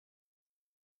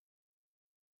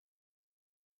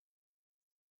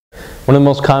One of the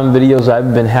most common videos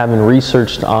I've been having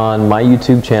researched on my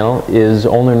YouTube channel is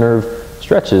ulnar nerve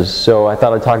stretches. So I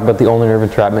thought I'd talk about the ulnar nerve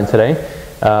entrapment today.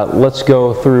 Let's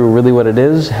go through really what it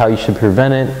is, how you should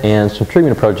prevent it, and some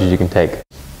treatment approaches you can take.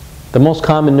 The most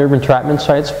common nerve entrapment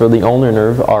sites for the ulnar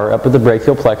nerve are up at the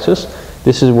brachial plexus.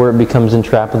 This is where it becomes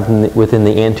entrapped within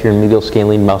the anterior and medial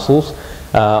scalene muscles.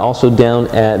 Also down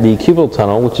at the cubital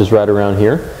tunnel, which is right around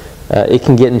here. It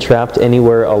can get entrapped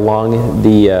anywhere along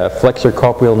the flexor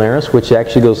carpi ulnaris, which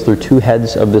actually goes through two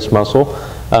heads of this muscle,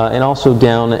 and also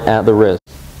down at the wrist.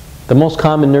 The most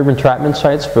common nerve entrapment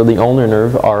sites for the ulnar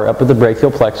nerve are up at the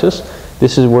brachial plexus.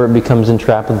 This is where it becomes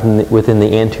entrapped within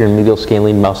the anterior and medial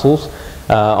scalene muscles.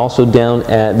 Also down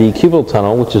at the cubital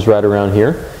tunnel, which is right around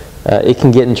here. It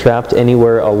can get entrapped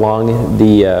anywhere along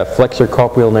the flexor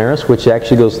carpi ulnaris, which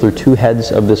actually goes through two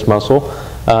heads of this muscle,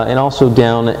 and also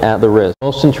down at the wrist.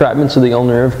 Most entrapments of the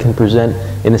ulnar nerve can present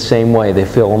in the same way. They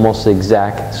feel almost the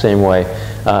exact same way,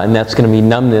 and that's going to be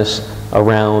numbness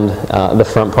around the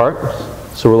front part.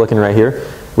 So we're looking right here,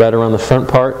 right around the front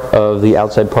part of the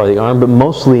outside part of the arm, but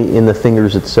mostly in the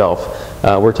fingers itself.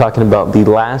 We're talking about the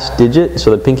last digit,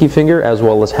 so the pinky finger, as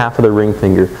well as half of the ring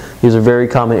finger. These are very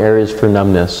common areas for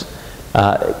numbness.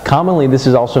 Commonly, this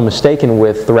is also mistaken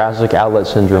with thoracic outlet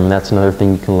syndrome, and that's another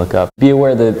thing you can look up. Be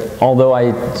aware that although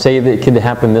I say that it could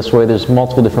happen this way, there's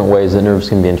multiple different ways that nerves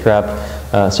can be entrapped.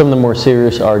 Some of the more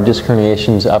serious are disc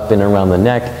herniations up and around the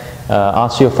neck,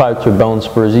 osteophytes or bone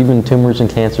spurs, even tumors and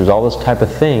cancers. All these types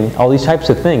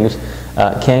of things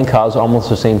can cause almost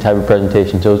the same type of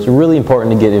presentation. So it's really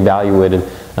important to get evaluated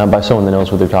by someone that knows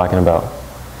what they're talking about.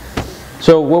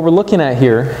 So what we're looking at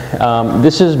here,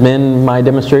 this has been my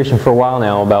demonstration for a while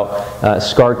now about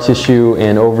scar tissue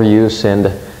and overuse and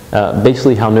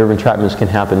basically how nerve entrapments can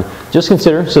happen. Just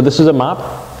consider, so this is a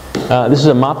mop. This is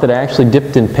a mop that I actually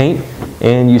dipped in paint,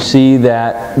 and you see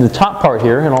that the top part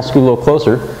here, and I'll scoot a little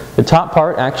closer, the top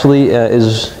part actually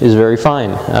is very fine.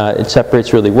 It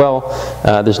separates really well.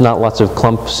 There's not lots of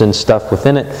clumps and stuff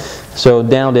within it. So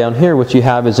down here, what you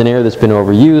have is an area that's been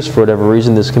overused for whatever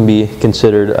reason. This can be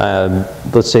considered,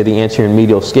 let's say, the anterior and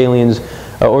medial scalenes,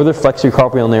 or the flexor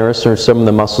carpi ulnaris, or some of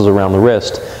the muscles around the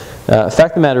wrist. Fact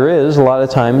of the matter is, a lot of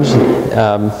times,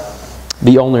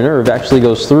 the ulnar nerve actually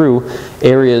goes through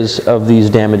areas of these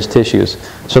damaged tissues.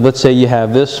 So let's say you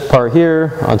have this part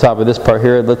here on top of this part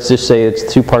here. Let's just say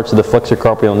it's two parts of the flexor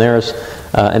carpi ulnaris,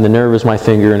 and the nerve is my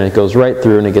finger, and it goes right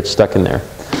through and it gets stuck in there.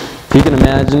 If you can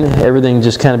imagine everything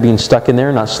just kind of being stuck in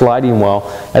there, not sliding well,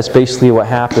 that's basically what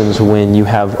happens when you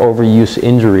have overuse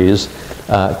injuries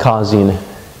causing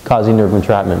nerve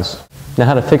entrapments. Now,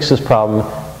 how to fix this problem,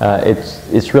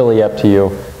 it's really up to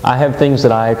you. I have things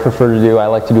that I prefer to do. I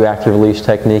like to do active release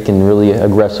technique and really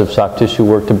aggressive soft tissue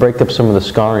work to break up some of the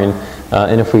scarring.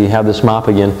 And if we have this mop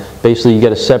again, basically you got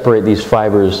to separate these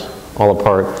fibers all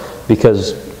apart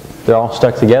because they're all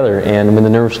stuck together. And when the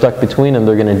nerve's stuck between them,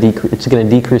 it's going to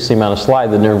decrease the amount of slide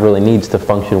the nerve really needs to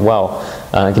function well.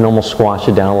 It can almost squash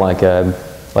it down like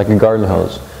a garden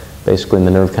hose, basically, and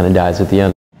the nerve kind of dies at the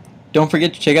end. Don't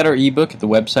forget to check out our ebook at the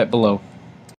website below.